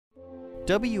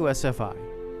WSFI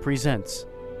presents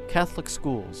Catholic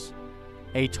Schools,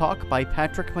 a talk by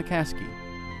Patrick McCaskey,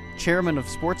 Chairman of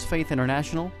Sports Faith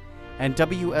International and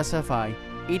WSFI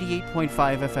 88.5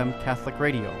 FM Catholic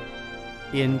Radio,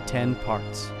 in 10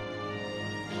 parts.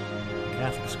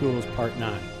 Catholic Schools, Part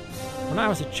 9. When I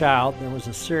was a child, there was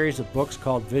a series of books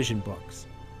called Vision Books.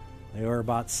 They were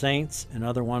about saints and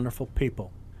other wonderful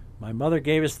people. My mother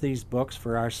gave us these books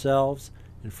for ourselves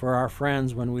and for our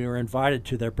friends when we were invited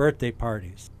to their birthday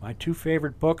parties. My two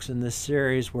favorite books in this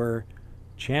series were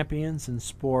Champions in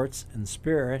Sports and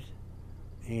Spirit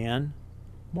and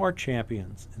More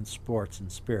Champions in Sports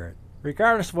and Spirit.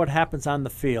 Regardless of what happens on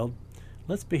the field,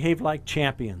 let's behave like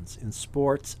champions in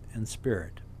sports and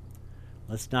spirit.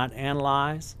 Let's not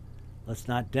analyze, let's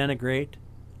not denigrate,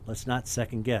 let's not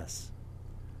second guess.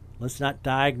 Let's not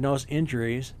diagnose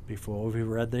injuries before we've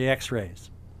read the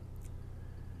x-rays.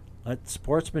 Let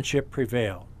sportsmanship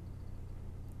prevail.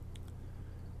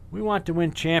 We want to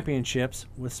win championships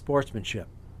with sportsmanship.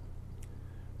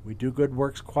 We do good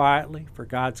works quietly for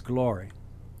God's glory.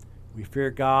 We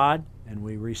fear God and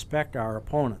we respect our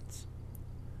opponents.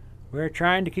 We are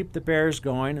trying to keep the Bears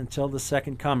going until the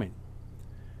second coming.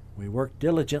 We work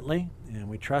diligently and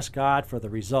we trust God for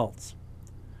the results.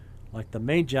 Like the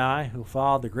Magi who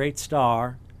followed the great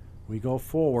star, we go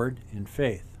forward in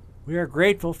faith. We are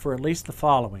grateful for at least the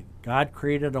following. God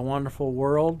created a wonderful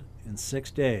world in 6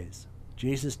 days.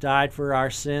 Jesus died for our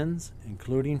sins,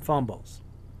 including fumbles.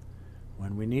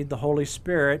 When we need the Holy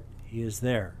Spirit, He is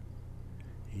there.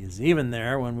 He is even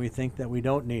there when we think that we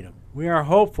don't need Him. We are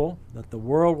hopeful that the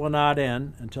world will not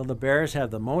end until the Bears have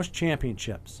the most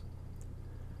championships.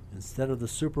 Instead of the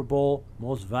Super Bowl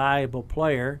most valuable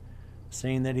player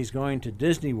saying that he's going to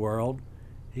Disney World,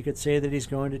 he could say that he's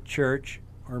going to church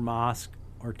or mosque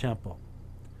or temple.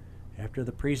 After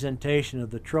the presentation of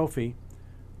the trophy,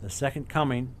 the second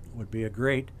coming would be a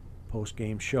great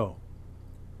post-game show.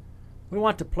 We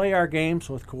want to play our games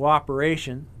with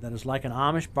cooperation that is like an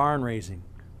Amish barn raising.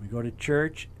 We go to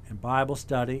church and Bible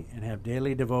study and have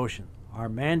daily devotion. Our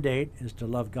mandate is to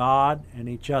love God and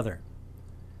each other.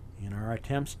 In our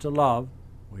attempts to love,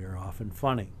 we are often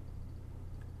funny.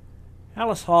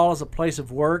 Alice Hall is a place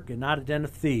of work and not a den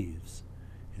of thieves.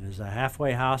 It is a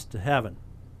halfway house to heaven.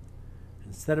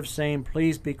 Instead of saying,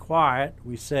 please be quiet,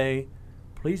 we say,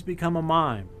 please become a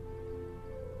mime.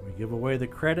 We give away the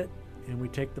credit and we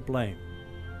take the blame.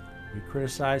 We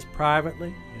criticize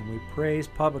privately and we praise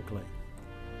publicly.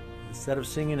 Instead of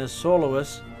singing as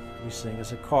soloists, we sing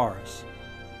as a chorus.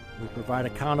 We provide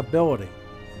accountability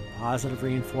and positive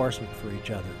reinforcement for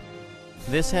each other.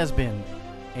 This has been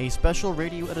a special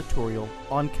radio editorial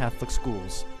on Catholic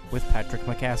Schools with Patrick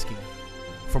McCaskey.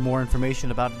 For more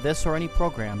information about this or any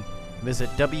program, visit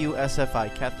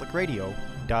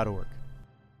WSFICatholicRadio.org.